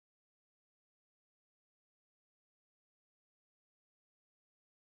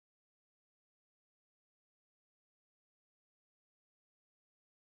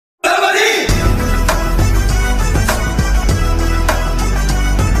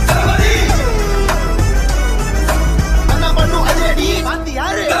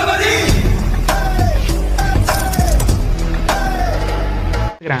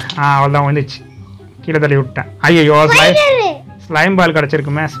அவ்வளோதான் வந்துச்சு. கீழே தள்ளி விட்டேன். ஐயோ ஸ்லைம் பால்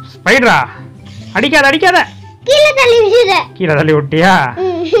கிடச்சிருக்குமே. ஸ்பைடரா அடிக்காத அடிக்காத. கீழே தள்ளி விட்டியா?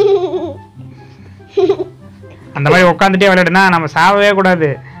 அந்த மாதிரி உட்காந்துட்டே விளையாடுனா நம்ம சாவவே கூடாது.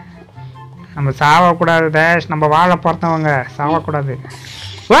 நம்ம சாவக்கூடாது டேஷ். நம்ம வாழ பிறந்தவங்க சாவக்கூடாது.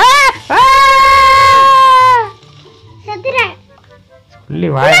 சொல்லி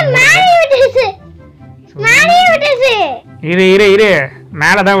வாய இரு இரு இரு.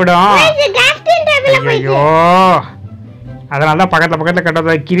 மேலதான் விடும். ஐயோ அதனாலதான் பக்கத்துல பக்கத்துல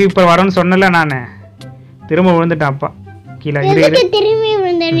கட்டத கிரிப்பர் வரும்னு சொன்னல நானு. திரும்ப விழுந்துட்டேன். அப்பா கீழே இரு இரு.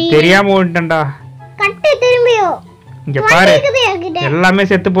 தெரியாம விழுந்துட்டேன்டா. இங்க பாரு எல்லாமே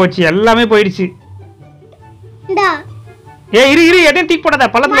செத்து போச்சு. எல்லாமே போயிடுச்சு. இரு இரு. எதையும் தூக்கி போடாத.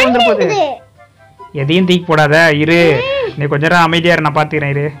 பள்ளத்துல விழுந்துற போகுது. எதையும் தூக்கி போடாத. இரு நீ கொஞ்ச நேரம் அமைதியா இரு. நான்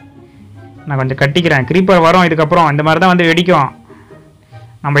பாத்துக்கிறேன். இரு நான் கொஞ்சம் கட்டிக்கிறேன். கிரீப்பர் வரும் இதுக்கப்புறம். இந்த மாதிரி தான் வந்து வெடிக்கும்.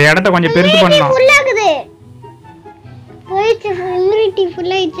 நம்ம இடத்த கொஞ்சம் பெருசு பண்ணணும்.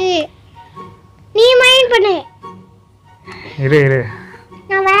 இரு இரு.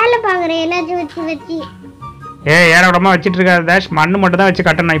 நான் வேலை பாக்குறேன் எல்லாத்தையும் வச்சு வச்சு. ஏற விடமா வச்சிட்டு இருக்காது டேஷ். மண்ணு மட்டும் தான் வச்சு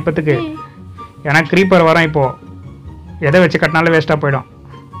கட்டணும் இப்போத்துக்கு. ஏன்னா கிரீப்பர் வரும். இப்போ எதை வச்சு கட்டினாலும் வேஸ்டா போயிடும்.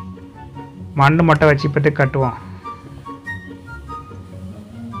 மண்ணு மட்டும் வச்சு இப்போத்துக்கு கட்டுவோம்.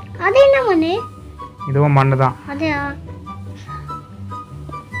 அது என்ன மண்ணு? இதுவும் மண்ணு தான். அதா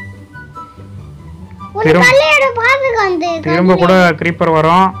ஒரு கல்லையோட பாத்துக்க. அந்த திரும்ப கூட கிரீப்பர்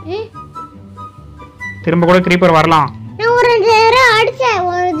வரும். திரும்ப கூட கிரீப்பர் வரலாம். நான் ஒரு தடவை அடிச்சேன்.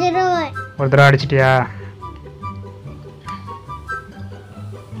 ஒரு தடவை அடிச்சிட்டியா?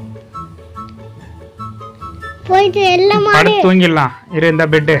 போயிட்டு எல்லாம் மாடி தூங்கிடலாம். இரு இந்த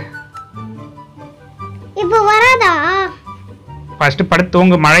பெட். இப்போ வராதா? ஃபர்ஸ்ட் படுத்து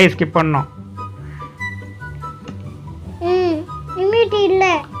தூங்கு. மழையை ஸ்கிப் பண்ணனும். இமிட்டி இல்ல.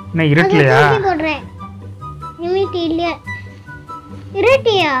 என்ன இருட்டலையா? போடுறேன். இமிட்டி இல்ல.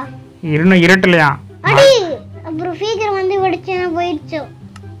 இருட்டியா? இன்னும் இருட்டலையா? அடி அப்புறம் ஃபீக்கர் வந்து வெடிச்சனா போயிடுச்சு.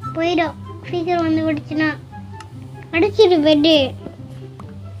 போய்டும். ஃபீக்கர் வந்து வெடிச்சனா அடிச்சிடு பெட்.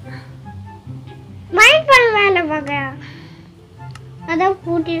 மைண்ட் பண்ண வேலை பாக்க. அத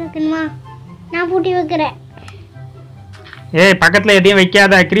பூட்டி வைக்கணுமா? நான் பூட்டி வைக்கிறேன். ஏய் பக்கத்துல எதையும்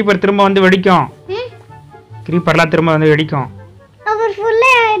வைக்காத. கிரீப்பர் திரும்ப வந்து வெடிக்கும். கிரீப்பர்லாம் திரும்ப வந்து வெடிக்கும். அவர்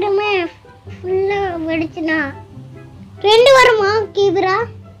ஃபுல்லா ஆயிடுமே. ஃபுல்லா வெடிச்சுனா 2 வருமா கீபரா?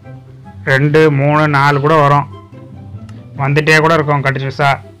 2 3 4 கூட வரும். வந்துட்டே கூட இருக்கும்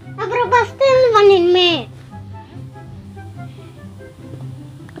கண்டினியூஸா. அப்புறம் ஃபர்ஸ்ட் டைம் பண்ணிடுமே.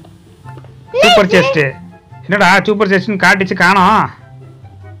 Super chest. என்னடா சூப்பர் செஸ்ட்னு காட்டிச்சு காணோம்.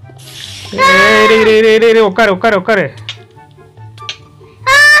 இரு இரு இரு இரு. உட்காரு உட்காரு உட்காரு.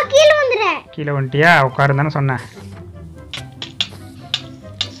 கீழே வந்துற. கீழே வந்துட்டியா? உட்காருன்னு தானே சொன்னேன்.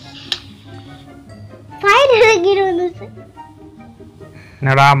 கீழே வந்துச்சு.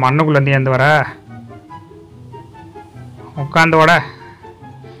 என்னடா மண்ணுக்குள்ள இருந்து ஏந்து வர? உட்காந்து ஓட.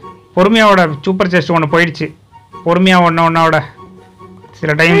 பொறுமையா ஓட. சூப்பர் செஸ்ட் ஒன்று போயிடுச்சு. பொறுமையா ஒன்னோட.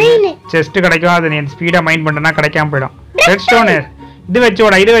 சில டைம் செஸ்ட் கிடைக்கும். அது நீ ஸ்பீடா மைண்ட் பண்ணனா கிடைக்காம போயிடும். ரெட் ஸ்டோன் இது வச்சு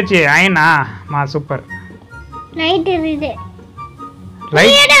ஓட. இது வச்சு அயனா சூப்பர். லைட் இருக்குது.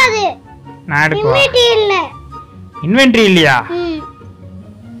 லைட் அது நான் எடுக்கவா? இன்வென்டரி இல்ல. இன்வென்டரி இல்லையா?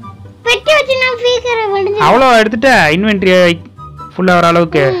 பெட்டி வச்சு நான் ஃபீக்கரை வடிஞ்சு அவ்வளோ எடுத்துட்ட. இன்வென்டரி ஃபுல்லா வர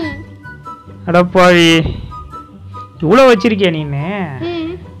அளவுக்கு. அட போய் இவ்வளோ வச்சிருக்கியா நீனு?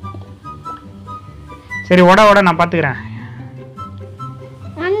 சரி ஓட ஓட நான் பாத்துக்கிறேன்.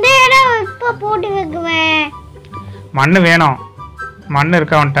 அந்த இடம் இப்ப போட்டு வைக்குவேன். மண்ணு வேணும். மண்ணு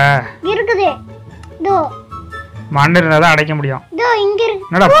இருக்கா உன்ட்ட? இருக்குது. தோ மண்ணு இருந்தா தான் அடைக்க முடியும். தோ இங்க இருக்கு.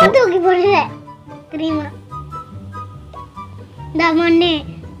 என்னடா தூக்கி போடுற? தெரியுமா? இந்த மண்ணு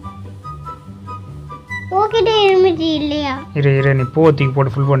ஓகேடே இமிட்டி இல்லையா? இரு இரு. நீ பூ தூக்கி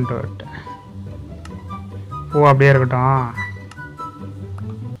போட்டு ஃபுல் பண்ணிட்டு வரட்டு. பூ அப்படியே இருக்கட்டும்.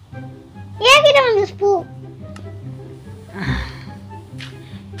 ஏகிட்ட வந்து பூ.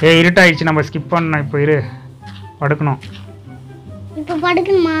 இருட்டாயிடுச்சு. நம்ம ஸ்கிப் பண்ணணும். இப்போ இரு படுக்கணும். இப்போ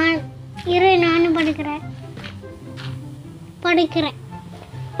படுக்கணுமா? இரு நானும் படுக்கிறேன்.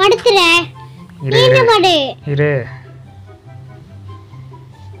 படுத்துறேன். நீங்க படு. இரு.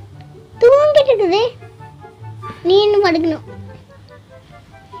 தூங்கிட்டு இருக்குது. நீ இன்னும் படுக்கணும்.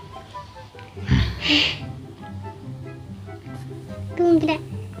 தூங்கிட்டேன்.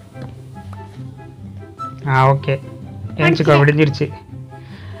 ஓகே. ஏஞ்சிக்கோ. விடிஞ்சிருச்சு.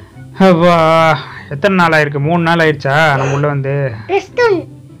 அப்பா எத்தனை நாள் ஆயிருக்கு? 3 நாள் ஆயிடுச்சா நம்ம உள்ள வந்து?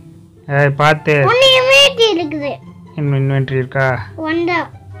 பார்த்து இன்வென்டரி இருக்கா?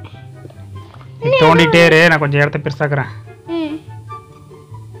 தோண்டிட்டே இரு. நான் கொஞ்சம் இடத்த பெருசாக்குறேன்.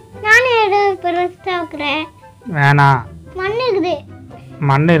 பெருசா வைக்கிறேன். வேணாம். மண் இருக்குது.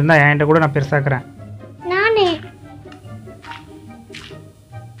 மண் இருந்தா என்கிட்ட கூட நான் பெருசாக்குறேன். நானே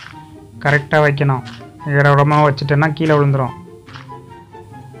கரெக்டா வைக்கணும். இடமா வச்சுட்டேன்னா கீழே விழுந்துரும்.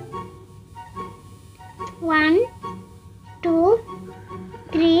 1 2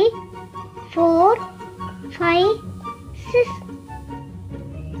 3 4 5 6.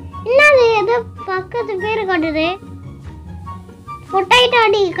 என்னது ஏதோ பக்கத்து பேர் காட்டுது. பொட்டாட்டோ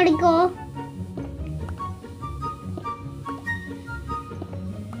அடி கிடைக்கும்.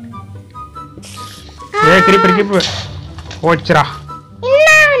 கிரிப்பர் போச்சுரா.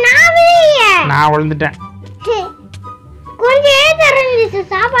 நான் விழுந்துட்டேன். கொஞ்சம் ஏதறந்துச்சு.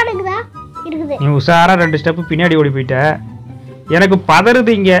 சாப்பாடுக்குதா இருக்குது. நீ உசாரா 2 ஸ்டெப் பின்னாடி ஓடி போயிட்ட. எனக்கு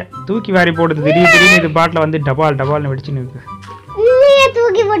பதறுது இங்க. தூக்கி வாரி போடுது. திடீர்னு இது பாட்டில் வந்து டபால்னு வெடிச்சுன்னு இருக்கு. நீயே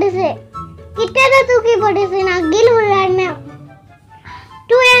தூக்கி போடுச்சு. கிட்டதான் தூக்கி போடுச்சு. நான் கீழே விழுறேன்.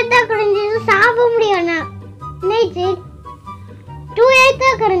 2 எழுத்தா குறைஞ்சு சாப்பிட முடியும். நைச்சு 2 எழுத்தா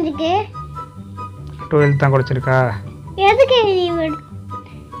குறைஞ்சுக்கு. 2 எழுத்து தான் குறைச்சிருக்கா. எதுக்கு நீ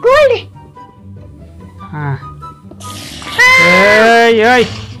கோல்டு?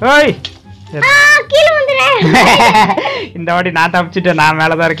 கீழே வந்துடுறேன். இந்த வாட்டி நான் தப்பிச்சிட்டேன். நான்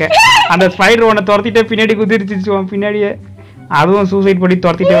மேலதான் இருக்கேன். அந்த ஸ்பைடர் ஒன்ன துரத்திட்டே பின்னாடி குதிரிச்சிச்சு பின்னாடியே. அதுவும் சூசைட் பண்ணி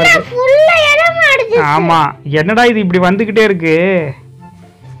துரத்திட்டே வருது. ஆமா, என்னடா இது இப்படி வந்துகிட்டே இருக்கு.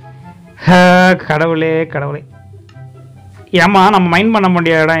 கடவுளே. ஏமா நம்ம மைண்ட் பண்ண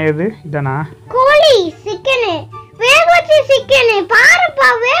முடிய இடம் எது? இதானா? கோழி சிக்கன் வேக வச்ச சிக்கன் பாருப்பா.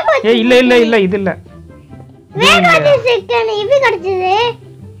 வேக வச்ச இல்ல இது இல்ல. வேக வச்ச சிக்கன் இது கிடைச்சது.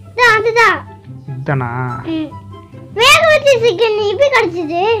 அதுதான். இதானா? வேக வச்ச சிக்கன் இது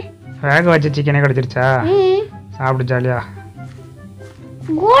கிடைச்சது. வேக வச்ச சிக்கனே கிடைச்சிருச்சா? சாப்பிடு ஜாலியா.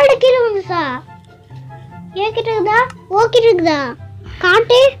 கோல்டு கீழ வந்துச்சா? ஏக்கிட்ட இருக்குதா? ஓக்கிட்ட இருக்குதா?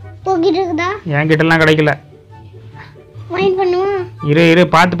 காட்டு ஓக்கிட்ட இருக்குதா? என்கிட்ட எல்லாம் கிடைக்கல. மைண்ட் பண்ணுவா. இரு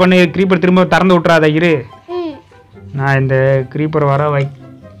பாத்து பண்ணு. கிரீப்பர் திரும்ப திறந்து விட்டுறாத. இரு நான் இந்த கிரீப்பர் வர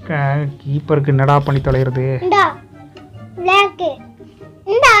கீப்பருக்கு என்னடா பண்ணி தொலைகிறது. இந்தா பிளாக்.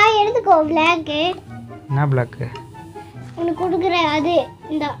 இந்தா எடுத்துக்கோ பிளாக். என்ன பிளாக்? உனக்கு கொடுக்குறேன். அது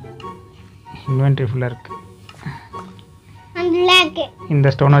இந்தா இன்வென்டரி ஃபுல்லா இருக்கு. அந்த பிளாக். இந்த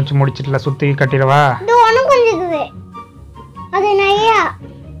ஸ்டோன் வச்சு முடிச்சிட்டல. சுத்தி கட்டிடவா? இது ஒண்ணு கொஞ்சம் இருக்குது. அது நையா.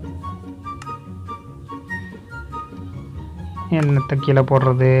 என்னத்த கீழே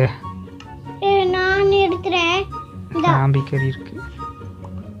போடுறது? நான் எடுத்துறேன். காம்பி கறி இருக்கு.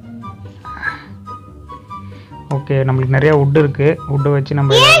 ஓகே, நம்மளுக்கு நிறைய வுட் இருக்கு. வுட் வச்சு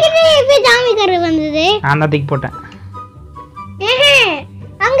நம்ம ஜாமி கறி வந்தது. நான் தான் தூக்கி போட்டேன்.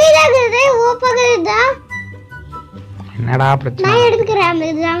 அங்க இருக்குது. ஓப்பகதா. என்னடா பிரச்சனை? நான் எடுத்துக்கிறேன் அந்த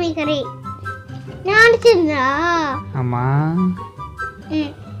ஜாமி கறி. நான் அடிச்சிருந்தா. ஆமா.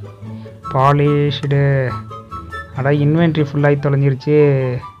 பாலிஷ்டு. அட இன்வென்டரி ஃபுல்லாகி தொலைஞ்சிருச்சு.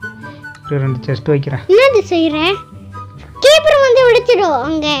 2 செஸ்ட் வைக்கிறேன். என்னது செய்கிறேன்? கீப்பர் வந்து விடுச்சிடும்.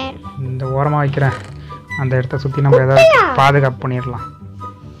 அங்க இந்த ஓரமாக வைக்கிறேன். அந்த இடத்த சுற்றி நம்ம ஏதாவது பாதுகாப்பு பண்ணிடலாம்.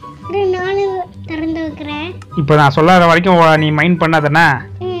 நானு திறந்து வைக்கிறேன். இப்போ நான் சொல்லாத வரைக்கும் நீ மைண்ட் பண்ணாதானே?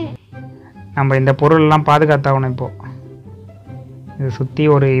 நம்ம இந்த பொருள்லாம் பாதுகாத்தாகணும். இப்போ இதை சுற்றி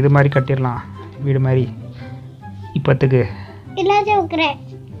ஒரு இது மாதிரி கட்டிடலாம். வீடு மாதிரி இப்போத்துக்கு எல்லாத்தையும் வைக்கிறேன்.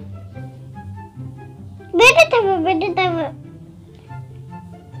 பெட்டு தவ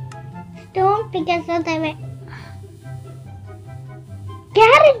ஸ்டோன் பிக்கஸா தவ.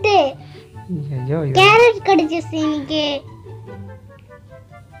 கேரட் கடிச்சிச்சு இன்னைக்கு.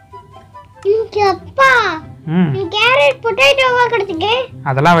 அப்பா கேரட் பொட்டேட்டோவா கடிச்சிக்கே.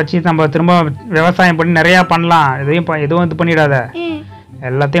 அதெல்லாம் வச்சு நம்ம திரும்ப விவசாயம் பண்ணி நிறைய பண்ணலாம். எதுவும் இது பண்ணிடாத.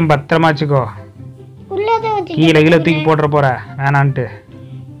 எல்லாத்தையும் பத்திரமா வச்சுக்கோ. கீழே தூக்கி போட்டுற போற வேணான்ட்டு.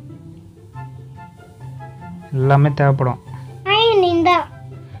 எல்லாமே தேவைப்படும்.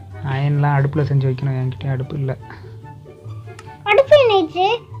 அயன்லாம் அடுப்புல செஞ்சு வைக்கணும். என்கிட்ட அடுப்பு இல்லை. அடுப்பு என்னச்சு?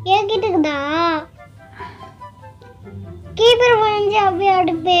 என்கிட்ட இருக்குதா? கீப்பர் வந்து அப்படியே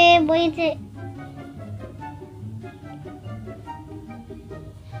அடுப்பே போயிடுச்சு.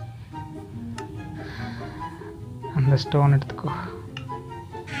 அந்த ஸ்டோன் எடுத்துக்கோ.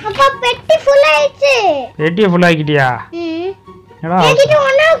 அப்பா பெட்டி ஃபுல் ஆயிடுச்சு. பெட்டியை ஃபுல் ஆக்கிட்டியா? என்கிட்ட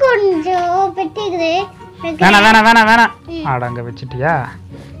ஒண்ணா கொஞ்சம் பெட்டி இருக்குது. வேணாம். ஆட அங்க வச்சிட்டியா?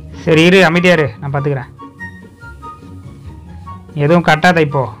 சரி இரு, அமைதியா இரு, நான் பாத்துக்கிறேன். எதுவும் கட்டாத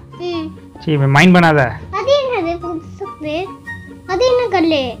இப்போ. சரி மைண்ட் பண்ணாத. அது என்னது புதுசு? அது என்ன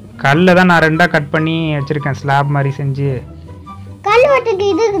கல்லு? கல்ல தான் நான் 2ஆ கட் பண்ணி வச்சிருக்கேன். ஸ்லாப் மாதிரி செஞ்சு. கல் வெட்டுக்கு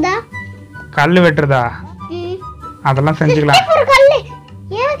இது இருக்குதா? கல் வெட்டுறதா? அதெல்லாம் செஞ்சுக்கலாம். ஒரு கல்லு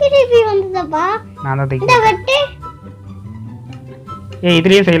என்கிட்ட இப்படி வந்ததப்பா. நான் தான் இந்த வெட்டு.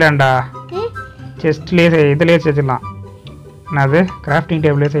 இதுலயே செய்யலாம்டா. செஸ்ட்லேயே இதுலேயே வச்சிடலாம். என்னது கிராஃப்டிங்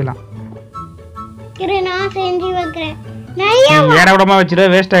டேபிள்லேயே செய்யலாம். நான் செஞ்சு வைக்கிறேன். ஏடவிடமா வச்சுட்டு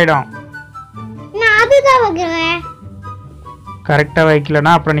வேஸ்ட் ஆகிடும். நான் அதுதான் வைக்கிறேன். கரெக்டாக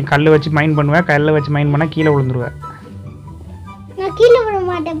வைக்கலன்னா அப்புறம் நீ கல் வச்சு மைண்ட் பண்ணுவேன். கல்லை வச்சு மைண்ட் பண்ணால் கீழே விழுந்துருவேன். நான் கீழே விட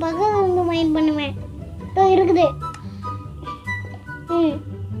மாட்டேன், பக்கத்துல இருந்து மைண்ட் பண்ணுவேன். இருக்குது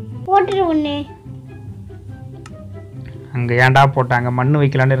போட்டுட்டு ஒண்ணு. அங்கே ஏன்டா போட்டாங்க? மண்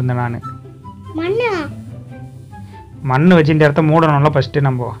வைக்கலான்னு இருந்தேன் நான். மண் வச்சு இந்த இடத்த மூடணும்ல ஃபஸ்ட்டு.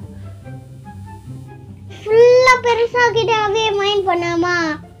 நம்ம ஃபுல்லா பெருசாக்கிட்டாவே மைண்ட் பண்ணாமா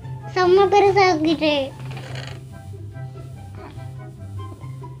செம்ம பெருசாக்கிட்டு.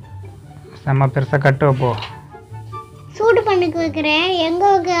 செம்ம பெருசா கட்டு வைப்போ. சூடு பண்ணிக்கு வைக்கிறேன். எங்க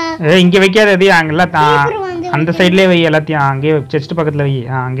வைக்க? இங்க வைக்காத எதையும் அங்கெல்லாம் அந்த சைட்லேயே வை. எல்லாத்தையும் அங்கேயே செஸ்ட் பக்கத்தில் வை.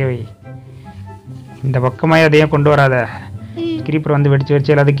 அங்கேயே வை. இந்த பக்கமாக எதையும் கொண்டு வராத. கிரீப்பர் வந்து வெடிச்சு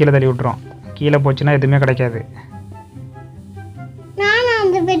வெடிச்சு எல்லாத்தையும் கீழே தள்ளி விட்டுரும். கீழே போச்சுன்னா எதுவுமே கிடைக்காது. நானும்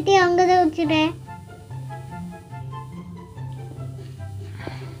அந்த பெட்டி அங்கதான் வச்சுட்டேன்.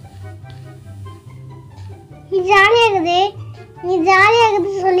 நீ ஜாலியா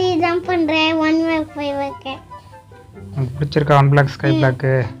இருக்குது சொல்லி ஜம்ப் பண்றேன். 1 வைக்க உனக்கு பிடிச்சிருக்கா? 1 பிளாக் ஸ்கை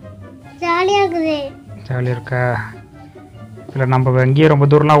பிளாக்கு ஜாலியா இருக்குது. ஜாலியாக இருக்கா? இல்லை நம்ம எங்கேயும் ரொம்ப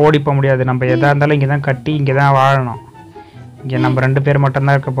தூரம்லாம் ஓடி போக முடியாது. நம்ம எதாக இருந்தாலும் இங்கே தான் கட்டி இங்கே தான் வாழணும். இங்கே நம்ம 2 பேர்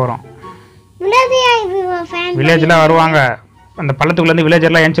மட்டும்தான் இருக்க போகிறோம். வில்லேஜ்லாம் வருவாங்க. அந்த பள்ளத்துக்குள்ளேருந்து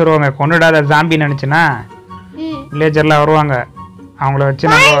வில்லேஜர்லாம் ஏஞ்சி வருவாங்க. கொண்டுடாத ஜாம்பி நினச்சின்னா வில்லேஜர்லாம் வருவாங்க. அவங்கள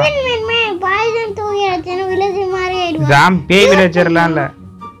வச்சு நம்ம பேய் வில்லேஜர்லாம் இல்லை,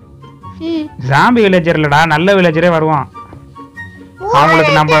 ஜாம்பி வில்லேஜர் இல்லைடா, நல்ல வில்லேஜரே வருவான்.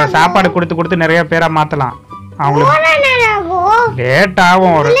 அவங்களுக்கு நம்ம சாப்பாடு கொடுத்து கொடுத்து நிறைய பேரா மாற்றலாம். அவங்களுக்கு லேட்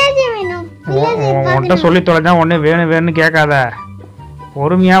ஆகும். உன்கிட்ட சொல்லி தொலைஞ்சா ஒன்று வேணும் வேணும்னு கேட்காத.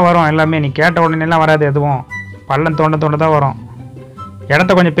 பொறுமையாக வரும் எல்லாமே. நீ கேட்ட உடனேலாம் வராது. எதுவும் பள்ளம் தோண்ட தோண்ட தான் வரும்.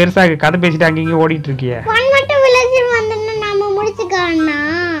 இடத்த கொஞ்சம் பெருசாக கதை பேசிட்டு அங்கேயும் ஓடிட்டு இருக்கிய.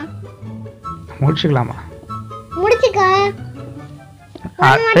 முடிச்சுக்கலாமா?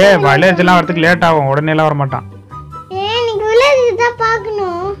 வில்லேஜ்லாம் வரதுக்கு லேட் ஆகும். உடனேலாம் வர மாட்டான்.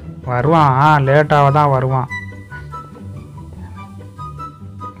 வருவான், லேட்டாக தான் வருவான்.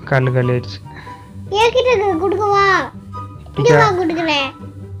 கல்லு கல்லிடுச்சு.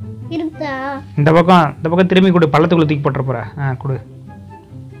 இந்த பக்கம் திரும்பி கொடு. பள்ளத்துக்குள்ள தூக்கி போட்டுற போற. கொடு.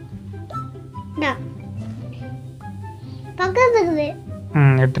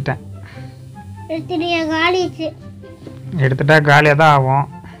 எடுத்துட்டேன். எடுத்துட்டா காலியா தான் ஆகும்.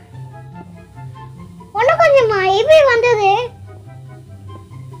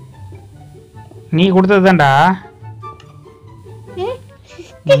 நீ கொடுத்தது தான்டா.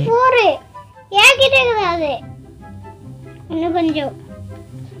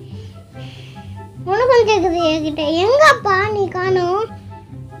 எங்கப்பா நீ காணோம்?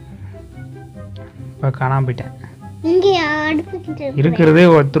 காணாம போயிட்டேன். இங்கேயா இருக்கிறதே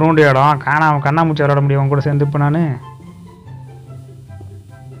ஒரு திருண்டு இடம். காணாம கண்ணாமூச்சி விளையாட முடியும் கூட சேர்ந்து. இப்போ நான்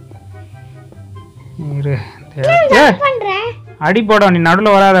அடி போட. நீ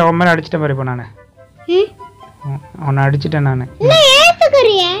நடுவில் வராத. உன் மேலே அடிச்சிட்டேன் பாரு. இப்போ நான் உன்னை அடிச்சிட்டேன். நான்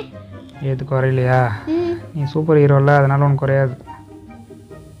ஏது குறையிலையா? நீ சூப்பர் ஹீரோல, அதனால உனக்கு குறையாது.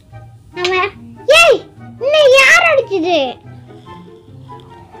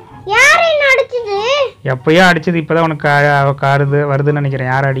 எப்பயோ அடிச்சது. இப்பதான் உனக்கு வருதுன்னு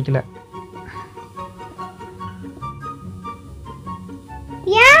நினைக்கிறேன். யாரும் அடிக்கல.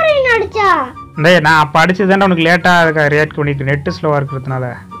 நான் அப்ப அடிச்சதுதான் உனக்கு லேட்டா ரியாக்ட் பண்ணிட்டு. நெட் ஸ்லோவா இருக்கிறதுனால.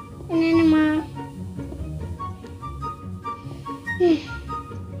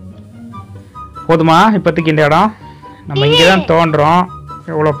 போதுமா இப்போதைக்கு இந்த இடம்? நம்ம இங்கே தான் தோன்றோம்.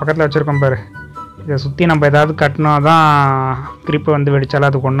 எவ்வளோ பக்கத்தில் வச்சுருக்கோம் பாரு. இதை சுற்றி நம்ம ஏதாவது கட்டினா தான் கிரிப்பை வந்து வெடித்தாலும்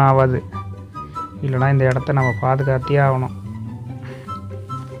அதுக்கு ஒன்றும் ஆகாது. இல்லைனா இந்த இடத்த நம்ம பாதுகாத்தே ஆகணும்.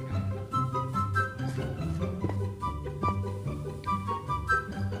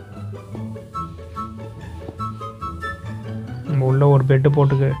 நம்ம உள்ள ஒரு பெட்டு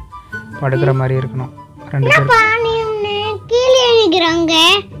போட்டு படுக்கிற மாதிரி இருக்கணும். 2 பேர்.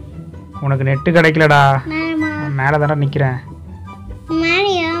 உனக்கு நெட்டு கிடைக்கலடா. மேலே தானே நிற்கிறேன்.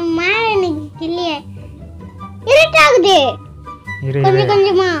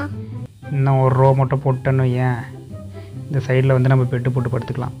 இன்னும் ஒரு ரோ மட்டும் போட்டேன்னு ஏன் இந்த சைடில் வந்து நம்ம பெட்டு போட்டு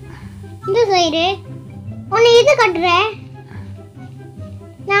படுத்துக்கலாம். இந்த சைடு ஒன்று இது கட்டுறேன்.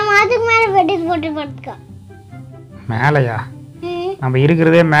 நாம அதுக்கு மேலே பெட்டு போட்டு படுத்துக்கலாம். மேலையா? நம்ம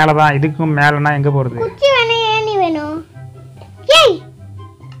இருக்கிறதே மேலே தான். இதுக்கும் மேலேனா எங்கே போகிறது? குச்சி வேணும். ஏணி வேணும். ஏய்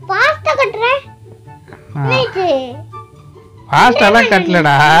பாஸ்தா கட்டுறேன். பாஸ்தாலாம்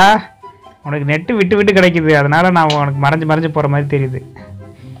கட்டலடா. உனக்கு நெட்டு விட்டு விட்டு கிடைக்குது, அதனால நான் உனக்கு மறைஞ்சு போகிற மாதிரி தெரியுது.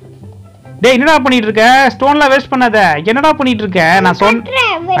 டேய் என்னடா பண்ணிட்டு இருக்க? ஸ்டோன்லாம் வேஸ்ட் பண்ணாத. என்னடா பண்ணிட்டு இருக்க? நான்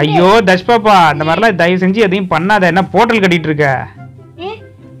ஐயோ தஷ்பாப்பா, இந்த மாதிரிலாம் தயவு செஞ்சு எதையும் பண்ணாத. என்ன போர்ட்டல் கட்டிட்டு இருக்க?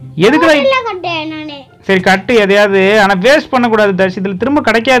 எதுக்குடா? சரி கட்டு எதையாவது, ஆனா வேஸ்ட் பண்ணக்கூடாது தர்ஷ், இதுல திரும்ப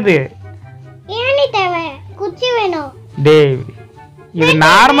கிடைக்காது. டேய் இது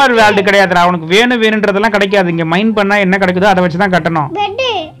நார்மல் வேல்டு கிடையாதுடா, உனக்கு வேணுன்றதெல்லாம் கிடைக்காது. இங்க மைண்ட் பண்ணா என்ன கிடைக்குதோ அதை வச்சு தான் கட்டணும்.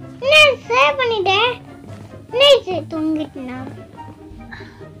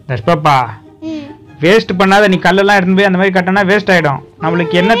 தஷ்பாப்பா வேஸ்ட் பண்ணாத, நீ கல்லெல்லாம் எடுத்து போய் அந்த மாதிரி கட்டினா வேஸ்ட் ஆகிடும்.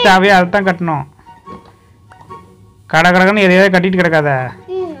 நம்மளுக்கு என்ன தேவையோ அதை தான் கட்டணும். கடகடன்னு எதையாவது கட்டிட்டு கிடக்காத.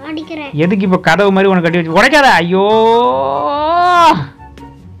 எதுக்கு இப்போ கதவு மாதிரி உனக்கு கட்டி வச்சு உடைக்காத. ஐயோ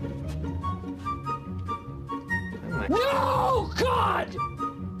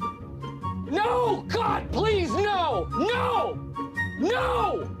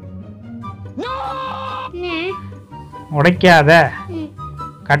உடைக்காத.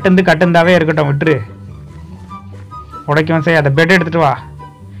 கட்டுந்தாவே இருக்கட்டும், விட்டுரு. உடைக்கவும் செய்ய. அதை பெட் எடுத்துட்டு வா,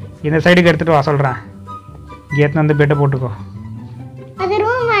 இந்த சைடுக்கு எடுத்துட்டு வா சொல்கிறேன். இங்கே எடுத்து வந்து பெட்டை போட்டுக்கோ.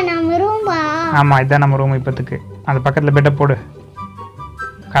 ஆமாம் இதுதான் நம்ம ரூம் இப்போத்துக்கு. அந்த பக்கத்தில் பெட்டை போடு.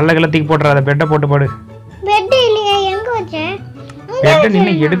 கல்ல தூக்கி போட்டுற, பெட்டை போடு. பெட்டை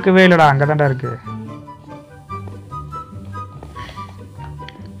நின்று எடுக்கவே இல்லைடா, அங்கே தான்டா இருக்கு.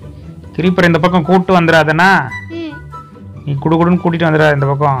 கிரீப்பர் இந்த பக்கம் கூப்பிட்டு வந்துடாதனா, நீ குடுன்னு கூட்டிட்டு வந்துடாத இந்த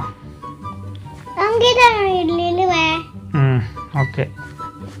பக்கம். ஓகே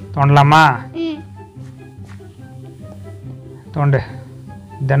தோண்டலாமா? தோண்டு.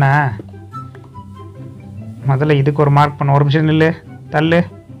 இதானே முதல்ல இதுக்கு ஒரு மார்க் பண்ண. ஒரு நிமிஷம் நில்லு, தள்ளு.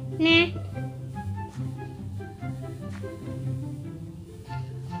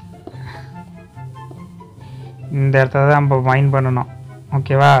 இந்த இடத்துல தான் நம்ம மைண்ட் பண்ணணும்,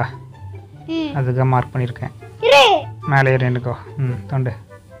 ஓகேவா? அதுக்கு மார்க் பண்ணியிருக்கேன். மேலே ஏறி நின்னுக்கோ. தோண்டு.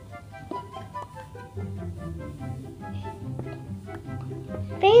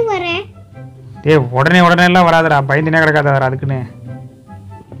 உடனே எல்லாம் வராதுடா, பயந்துனே கிடக்காத அதுக்குன்னு.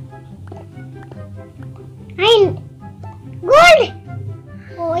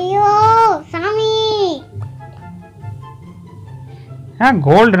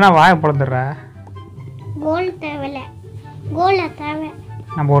 கோல்டுனா வாய பிளந்துடுற.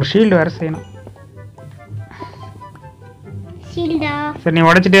 நம்ம ஒரு ஷீல்டு வேற செய்யணும். சரி நீ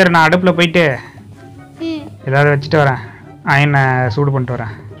உடைச்சிட்டே இரு, நான் அடுப்பில் போயிட்டு ஏதாவது வச்சுட்டு வரேன். அயனை சூடு பண்ணிட்டு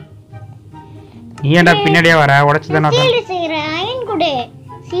வரேன். நீ ஏன்டா பின்னாடியே வர? உடைச்சு தானே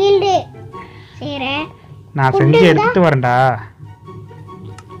நான் செஞ்சு எடுத்துட்டு வரேன்டா.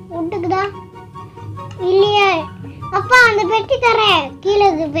 அப்பா அந்த பெட்டி தரேன், கீழே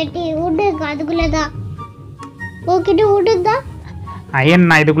பெட்டி உடுக்கு, அதுக்குள்ளதான் ஓகேட்டு உடுக்குதா. அயன்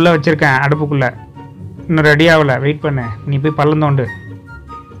நான் இதுக்குள்ள வச்சிருக்கேன் அடுப்புக்குள்ள, இன்னும் ரெடி ஆகல. வெயிட் பண்ணு, நீ போய் பள்ளம் தோண்டு,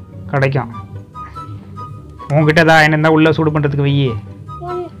 கிடைக்கும். உங்ககிட்ட தான் அயன் இருந்தால் உள்ள சூடு பண்ணுறதுக்கு வெயி.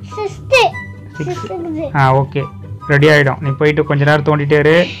 ஓகே ரெடி ஆகிடும். நீ போயிட்டு கொஞ்ச நேரம் தோண்டிட்டே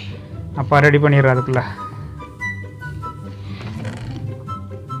இரு, அப்பா ரெடி பண்ணிடுற. அதுக்குள்ள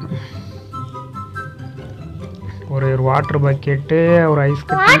ஒரு வாட்டர் பக்கெட்டு, ஒரு ஐஸ்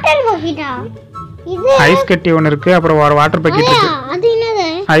கட்டி. ஐஸ் கட்டி ஒன்று இருக்குது, அப்புறம் ஒரு வாட்டர் பக்கெட் இருக்குது.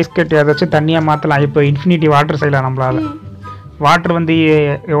 ஐஸ் கட்டி அதை வச்சு தண்ணியாக மாற்றலாம். இப்போ இன்ஃபினிட்டி வாட்டர் செய்யலாம் நம்மளால். வாட்டர் வந்து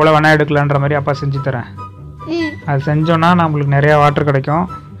எவ்வளோ வேணால் எடுக்கலான்ற மாதிரி அப்பா செஞ்சு தரேன். அது செஞ்சோன்னா நம்மளுக்கு நிறையா வாட்டர் கிடைக்கும்.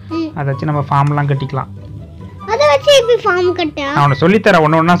 அதை வச்சு நம்ம ஃபார்ம்லாம் கட்டிக்கலாம். அவனை சொல்லித்தரேன்,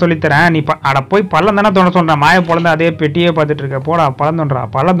 ஒன்று சொல்லித்தரேன். நீ அட போய் பள்ளம் தானே தோண்ட சொல்கிறேன். மாய பொழந்து அதே பெட்டியே பார்த்துட்டு இருக்க. போடா பள்ளம் தோன்றா.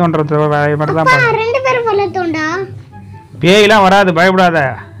 பள்ளம் தோன்றது மாதிரி தான். பேயெல்லாம் வராது, பயப்படாத.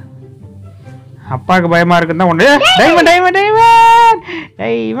 அப்பாவுக்கு பயமா இருக்குன்னு தான் ஒன்று.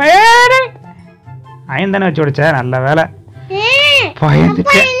 அயன் தானே வச்சு உடைச்ச, நல்ல வேலை.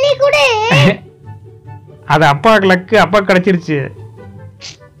 அது அப்பாவுக்கு லக்கு, அப்பா கிடைச்சிருச்சு.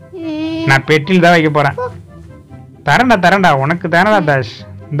 நான் பெட்டியில் தான் வைக்க போறேன். தரேன்டா உனக்கு தானடா தாஷ்.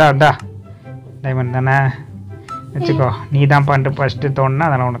 இந்தா டைமண்ட் தானே வச்சுக்கோ. நீ தான் பண்ணிட்டு ஃபஸ்ட்டு தோணுன்னா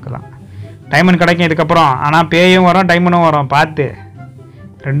அதெல்லாம் உனக்கு தான் டைமண்ட் கிடைக்கும் இதுக்கப்புறம். ஆனால் பேயும் வரும் டைமண்டும் வரும், பார்த்து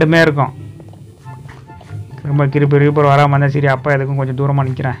ரெண்டுமே இருக்கும். ரொம்ப கிருப்பர் வராமல் இருந்தால் சரி. அப்பா எதுக்கும் கொஞ்சம் தூரமாக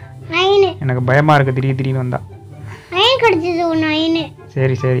நிற்கிறேன், எனக்கு பயமாக இருக்குது திடீர்னு வந்தா.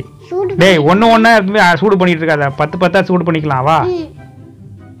 சரி டேய் ஒன்று சூடு பண்ணிட்டு இருக்காத, 10 சூடு பண்ணிக்கலாம்.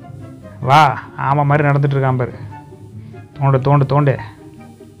 வா ஆமாம் மாதிரி நடந்துட்டு இருக்கான் பாரு. தோண்டு.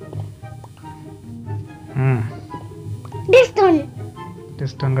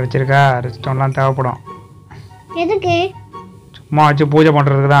 ரெஸ்டோன் கிடைச்சிருக்கா? ரெஸ்டோன்லாம் தேவைப்படும். எதுக்கு? சும்மா வச்சு பூஜை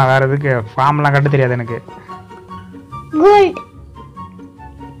பண்ணுறதுக்கு தான், வேறு எதுக்கு? ஃபார்ம்லாம் கட்ட தெரியாது எனக்கு. கோல்ட்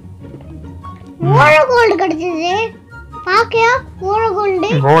ஓர கோல்ட் கிடைச்சது. பாக்கியா ஓர கோல்ட்.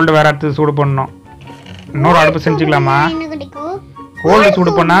 கோல்ட் வேற அடுத்து சூடு பண்ணனும். இன்னொரு அடுப்பு செஞ்சுக்கலாமா? என்ன கிடைக்கும்? கோல்ட்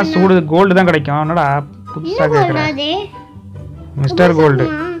சூடு பண்ணா சூடு கோல்ட் தான் கிடைக்கும். என்னடா புதுசா கேக்குற? Mister gold.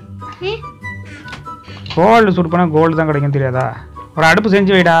 கோல்ட் சூடு பண்ணா கோல்ட் தான் கிடைக்கும் தெரியாதா? ஒரு அடுப்பு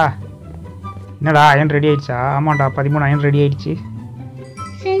செஞ்சு வைடா. என்னடா அயன் ரெடி ஆயிடுச்சா? ஆமாடா 13 அயன் ரெடி ஆயிடுச்சு.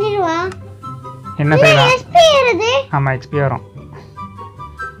 செஞ்சிடுவா. என்ன செய்யலாம்? எக்ஸ்பி ஏறுது. ஆமா எக்ஸ்பி வரும்.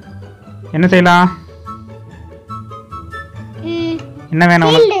 என்ன செய்யலாம்? என்ன வேணும்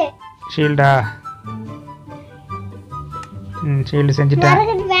உனக்கு? ஷீல்டா? ஷீல்டு செஞ்சுட்டேன்.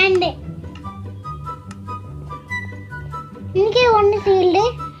 வரகட் வேண்ட். இங்கே ஒன்னு ஷீல்டு.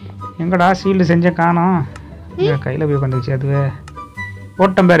 எங்கடா ஷீல்டு செஞ்ச காணோம். கையில போய் வந்துச்சு அதுவே.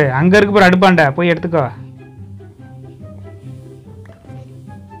 போட்டம் பாரு. அங்க இருக்கு பாரு அடுப்பாண்ட. போய் எடுத்துக்கோ.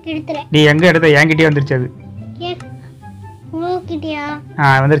 எடுத்துறேன். நீ எங்க எடுத்த? என்கிட்டயே வந்துருச்சு அது. ஓகேடியா?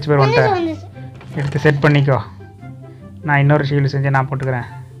 வந்துருச்சு பாரு வந்துட்ட. எடுத்து செட் பண்ணிக்கோ. நான் இன்னொரு ஷீல்டு செஞ்சு நான் போட்டுக்கிறேன்.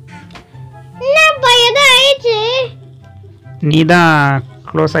 என்னப்பா ஏதோ ஆயிடுச்சு? நீ தான்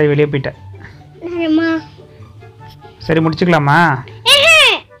க்ளோஸ் ஆகி வெளியே போயிட்ட. சரி முடிச்சுக்கலாமா?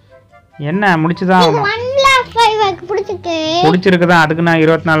 என்ன முடிச்சுதான் ஆகணும். பிடிச்சிருக்குதான். அதுக்கு நான்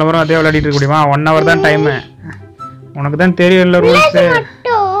 24 வரும் அதே விளையாடிட்டு இருக்க முடியுமா? 1 hour தான் டைமு. உனக்கு தான் தெரியல ரூல்ஸ்.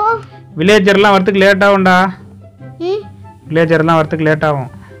 வில்லேஜர்லாம் வரதுக்கு லேட் ஆகும்டா. வில்லேஜர்லாம் வரதுக்கு லேட் ஆகும்.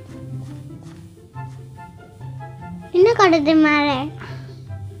 என்ன காட்டுது மேலே?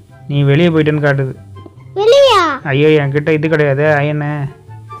 நீ வெளியே போயிட்டேன்னு காட்டுது. வெளியா? ஐயோ என்கிட்ட இது கிடையாது.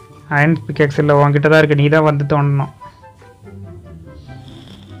 அயன் பிக்கெக்ஸ் இல்லை, உன்கிட்ட தான் இருக்கு. நீ தான் வந்து தோண்டணும்.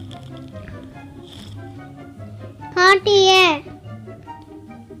 காட்டியே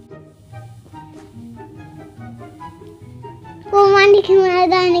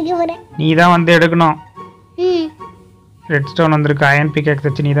நீ தான் வந்து எடுக்கணும். ரெட் ஸ்டோன் வந்திருக்கு. அயன் பிக்கெக்ஸ்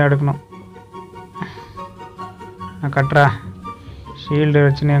வச்சு நீ தான் எடுக்கணும். நான் கட்டுறேன். ஷீல்டு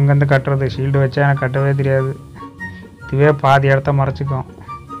வச்சு நீ எங்கேருந்து கட்டுறது? ஷீல்டு வச்சா எனக்கு கட்டவே தெரியாது. இதுவே பாதி இடத்த மறைச்சிக்கும்.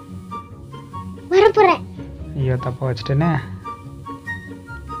 ஐயோ தப்பா வச்சுட்டேனே.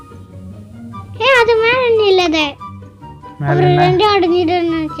 அது மேல நில்லதே. மேல ரெண்டு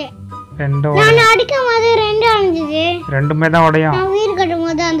அடிஞ்சிடுன்னு நினைச்சேன். நான் அடிக்கும் போது ரெண்டு அடிஞ்சிச்சு. ரெண்டுமே தான் உடையும். நான் உயிர் கட்டும்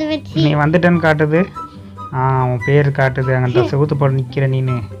போது அந்த வெச்சி நீ வந்துட்டேன்னு காட்டுது. உன் பேர் காட்டுது. அங்க செவுத்து போட்டு நிக்கிற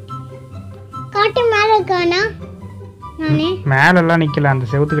நீனு. காட்டு மேல இருக்கானா? நானே மேல எல்லாம் நிக்கல. அந்த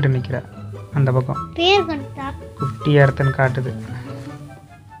செவுத்துக்கிட்ட நிக்கிற. அந்த பக்கம் பேர் காட்டுதா? குட்டி இடத்துன்னு காட்டுது.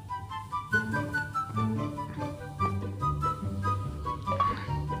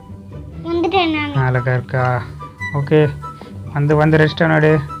 வந்துட்டேன் நான். நாளைக்கு இருக்கா? ஓகே வந்து rest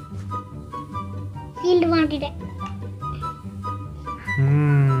ஆனாடு. Shield மாட்டிட்டேன்.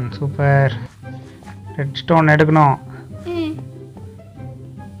 Super. Red stone எடுக்கணும்.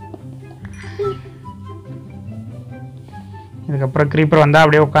 இதுக்கப்புறம் க்ரீப்பர் வந்தா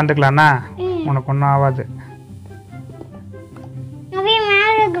அப்படியே உட்காந்துக்கலாம்னா உனக்கு ஒன்றும் ஆகாது. அப்படியே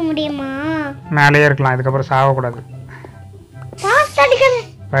மேலே இருக்க முடியுமா? மேலேயே இருக்கலாம். இதுக்கப்புறம் சாகக்கூடாது.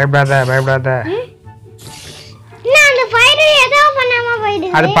 பயப்படாத.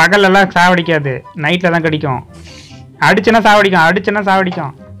 அது பகலெல்லாம் சாவடிக்காது. நைட்ல தான் கடிக்கும். அடிச்சுனா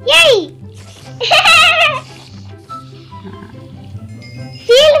சாவடிக்கும்.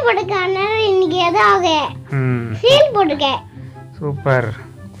 சூப்பர்.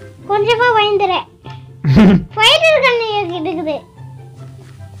 கொஞ்சமா பயந்துறேன்.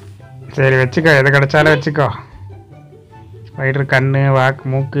 சரி வச்சுக்கோ. எது கிடைச்சாலும் வச்சுக்கோ. ஸ்பைடர் கண்ணு, வாக்கு,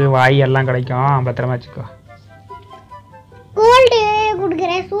 மூக்கு, வாய் எல்லாம் கிடைக்கும். பத்திரமா வச்சுக்கோ. கோல்டு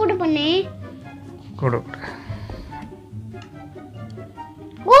குடுக்குறேன். சூடு பண்ணு. குடு.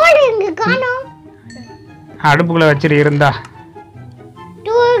 கோல்டு எங்க காணோம்? அடுப்புக்குள்ள வச்சிரு இருந்தா.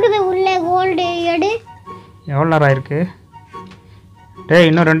 தூக்குது உள்ள கோல்டு எடு. எவ்வளவு நேரம் ஆயிருக்கு? டேய்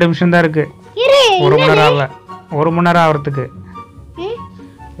இன்னும் 2 நிமிஷம் தான் இருக்கு. இரு. 1 மணி நேரம் ஆகல. 1 மணி நேரம் ஆவறதுக்கு.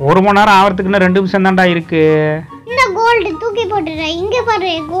 1 மணி நேரம் ஆவறதுக்கு இன்னும் 2 நிமிஷம் தான்டா இருக்கு. இந்த கோல்டு தூக்கி போட்டுற. இங்க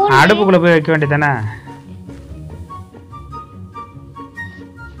பாரு கோல்டு. அடுப்புக்குள்ள போய் வைக்க வேண்டியதானே?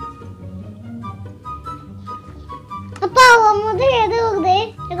 அப்பா உன் முதுகு ஏதோ இருக்குது.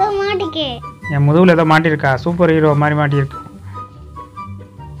 ஏதோ மாட்டிக்கே. என் முதுகுல ஏதோ மாட்டிருக்கா? சூப்பர் ஹீரோ மாதிரி மாட்டிருக்கு.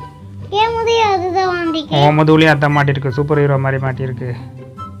 ஏன் முதுகு அதுதான் மாட்டிக்கே? உன் முதுகுலயும் அதான் மாட்டிருக்கு. சூப்பர் ஹீரோ மாதிரி மாட்டிருக்கு.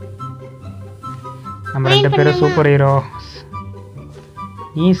 நம்ம 2 பேரும் சூப்பர் ஹீரோ.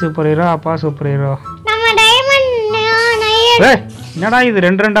 நீ சூப்பர் ஹீரோ, அப்பா சூப்பர் ஹீரோ. நம்ம டைமண்ட் என்னடா இது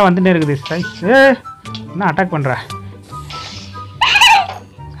 2 வந்துட்டே இருக்குது. என்ன அட்டாக் பண்ற?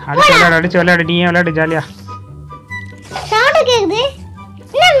 அடிச்சு விளையாடு. நீயே விளையாடு ஜாலியா. சவுண்ட் கேக்குது.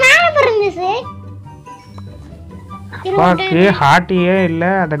 என்ன மேல பறந்துச்சு? அப்பாவுக்கு ஹார்ட்டே இல்லை,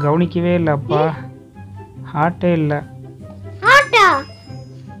 அதை கவனிக்கவே இல்லை அப்பா. ஹார்ட்டே இல்லை. ஹார்ட்டா?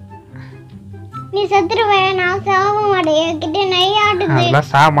 நீ செத்துருவே, நான் சாக மாட்டேன். கிட்ட நெய் ஆடுது. அதெல்லாம்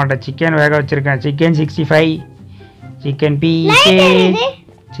சாக மாட்டேன். சிக்கன் வேக வச்சிருக்கேன். சிக்கன் 65, சிக்கன் பீஸே,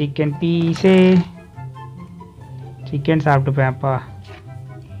 சிக்கன் பீஸே, சிக்கன் சாப்பிட்டுப்பேன் அப்பா.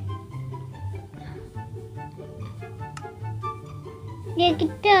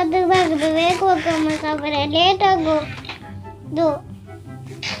 கிட்ட அதுதான் இருக்குது. வேக வைக்காம சாப்பிட்றேன். லேட் ஆகும்.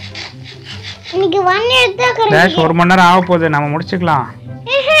 இன்னைக்கு 1 எடுத்தா டேஷ் 1 மணி நேரம் ஆக போகுது. நம்ம முடிச்சுக்கலாம்.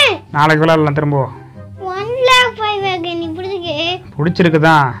 நாளைக்கு விளையாடலாம் திரும்ப. 1,05,000 நீ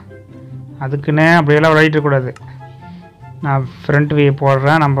பிடிச்சிருக்குதான். அதுக்குன்னே அப்படியெல்லாம் விளையாடிட்டு கூடாது. நான் ஃப்ரண்ட் வியூ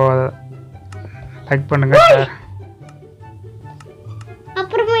போடுறேன். நம்ம லைக் பண்ணுங்க சார்.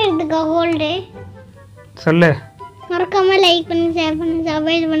 அப்புறமா எடுத்துக்கோ கோல்டு. சொல்லு. மறக்காம லைக் பண்ணி ஷேர் பண்ணி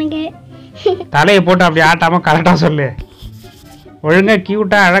சப்ஸ்கிரைப் பண்ணுங்க. தலையை போட்டு அப்படி ஆட்டாம கரெக்டா சொல்லு. ஒழுங்கா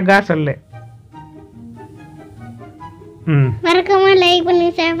கியூட்டா அழகா சொல்லு. மறக்காம லைக் பண்ணி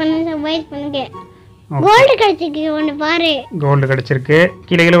ஷேர் பண்ணி சப்ஸ்கிரைப் பண்ணுங்க. கோல்ட் கிடைச்சிருக்கு. ஒன்னு பாரு. கோல்ட் கிடைச்சிருக்கு.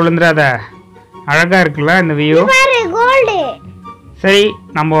 கீழே கீழே விழுந்துறாத. அழகா இருக்குல்ல இந்த வியூ. பாரு கோல்ட். சரி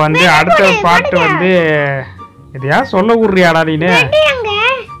நம்ம வந்து அடுத்த பாட்டு வந்து எதையா சொல்ல விடுறியாடா நீனு?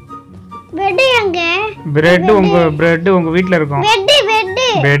 பிரெட் உங்க வீட்ல இருக்கும்.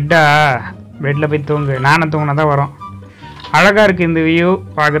 பெட்டா? பெட்ல போய் தூங்கு. நானும் தூங்கினா தான் வரும். அழகா இருக்கு இந்த வியூ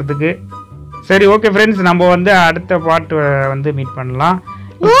பார்க்கறதுக்கு. சரி ஓகே ஃப்ரெண்ட்ஸ், நம்ம வந்து அடுத்த பாட்டு வந்து மீட் பண்ணலாம்.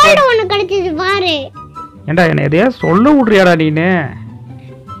 கோல்ட் ஒன்னு கிடைச்சது பாரு. ஏண்டா என்ன எதையா சொல்ல விடுறியாடா நீனு?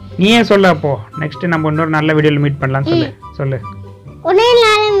 நீயே சொல்ல. அப்போ நெக்ஸ்ட் நம்ம இன்னொரு நல்ல வீடியோல மீட் பண்ணலாம். சொல்லு. ஒரே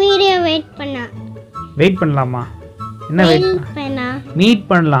நாள் வீடியோ வெயிட் பண்ணலாமா? என்ன மீட்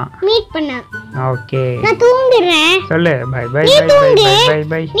பண்ணலாம்? ஓகே நான் தூங்குறேன். சொல்லு பை பை பை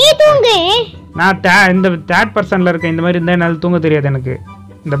பை. நீ தூங்கு. நான் இந்த தேர்ட் பர்சன்ல இருக்கேன். இந்த மாதிரி இருந்தா என்னால தூங்க தெரியாது எனக்கு.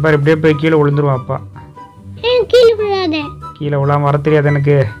 இந்த பாரு இப்படியே போய் கீழே விழுந்துருவா அப்பா. கீழே விழாத. கீழே விழாம வர தெரியாது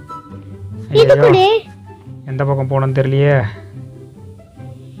எனக்கு. எந்த பக்கம் போகணும்னு தெரியலையே.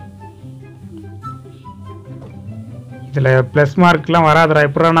 இதுல பிளஸ் மார்க்லாம் வராதுடா.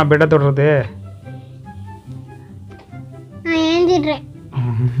 எப்படா நான் பெட்டை தொடுறது?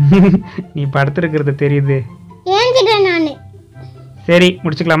 நீ படுத்திருக்கிறது தெரியுது. சரி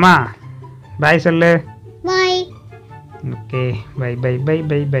முடிச்சுக்கலாமா? பாய் சொல்லு. பாய். Okay bye by by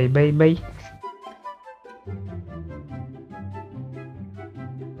by by by by.